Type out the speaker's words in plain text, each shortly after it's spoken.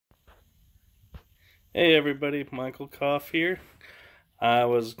Hey everybody, Michael Koff here. I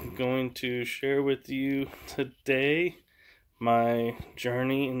was going to share with you today my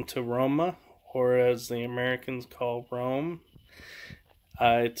journey into Roma, or as the Americans call Rome.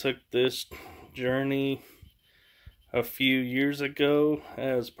 I took this journey a few years ago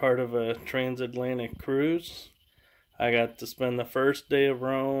as part of a transatlantic cruise. I got to spend the first day of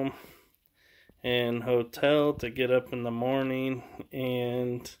Rome in hotel to get up in the morning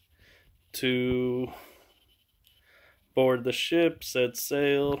and to board the ship, set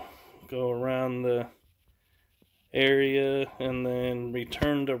sail, go around the area, and then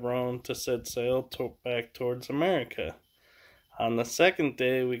return to Rome to set sail back towards America. On the second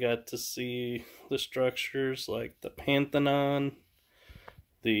day, we got to see the structures like the Pantheon,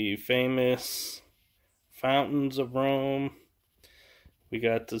 the famous fountains of Rome. We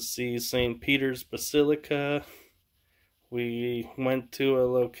got to see St. Peter's Basilica. We went to a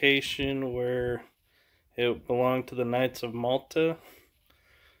location where it belonged to the Knights of Malta.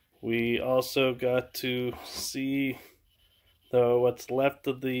 We also got to see what's left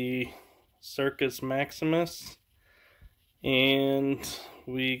of the Circus Maximus, and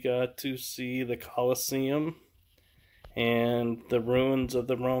we got to see the Colosseum and the ruins of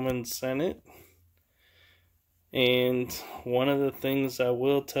the Roman Senate. And one of the things I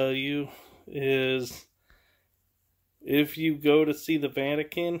will tell you is, if you go to see the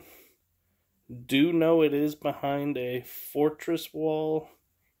Vatican, do know it is behind a fortress wall,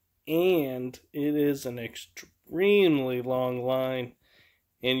 and it is an extremely long line,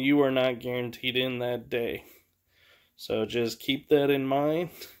 and you are not guaranteed in that day. So just keep that in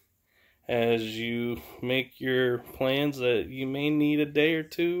mind as you make your plans that you may need a day or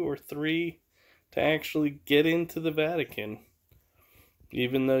two or three to actually get into the Vatican,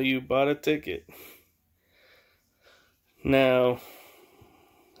 even though you bought a ticket. Now,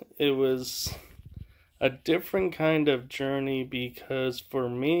 it was a different kind of journey because for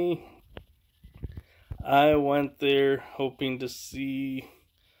me, I went there hoping to see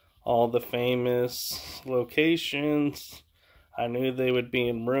all the famous locations. I knew they would be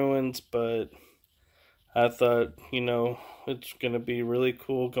in ruins, but I thought, it's going to be really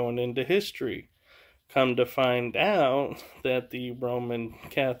cool going into history. Come to find out that the Roman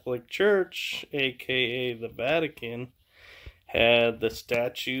Catholic Church, aka the Vatican, had the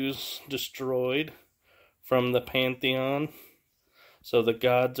statues destroyed from the Pantheon. So the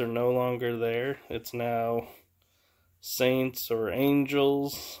gods are no longer there. It's now saints or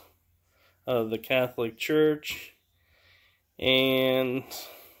angels of the Catholic Church. And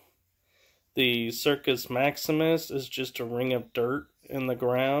the Circus Maximus is just a ring of dirt in the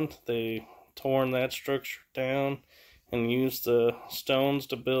ground. They torn that structure down and used the stones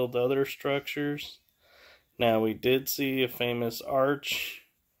to build other structures. Now, we did see a famous arch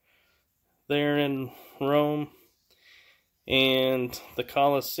there in Rome, and the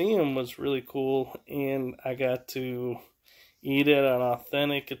Colosseum was really cool, and I got to eat at an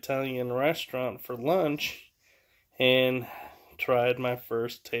authentic Italian restaurant for lunch and tried my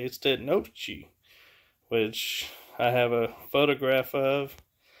first taste at gnocchi, which I have a photograph of,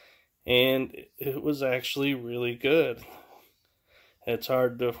 and it was actually really good. It's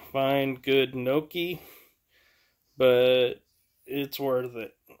hard to find good gnocchi, but it's worth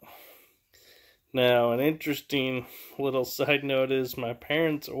it. Now, an interesting little side note is my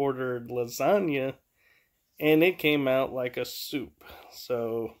parents ordered lasagna, and it came out like a soup.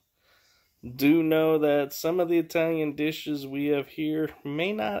 So, do know that some of the Italian dishes we have here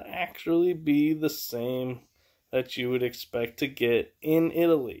may not actually be the same that you would expect to get in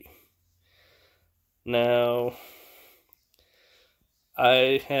Italy. Now,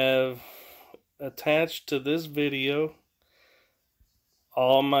 I have attached to this video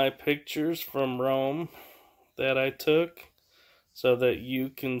all my pictures from Rome that I took so that you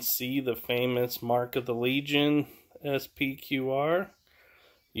can see the famous Mark of the Legion SPQR.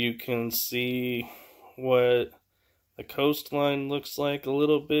 You can see what the coastline looks like a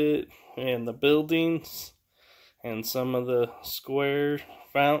little bit, and the buildings, and some of the square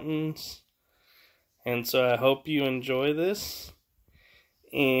fountains. And so I hope you enjoy this,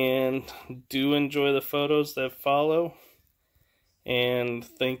 and do enjoy the photos that follow. And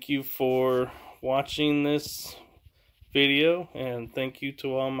thank you for watching this video, and thank you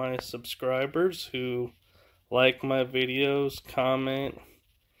to all my subscribers who like my videos, comment,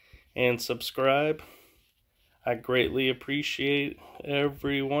 and subscribe. I greatly appreciate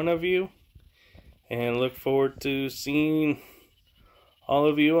every one of you, and look forward to seeing all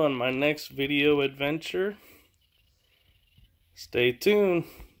of you on my next video adventure. Stay tuned.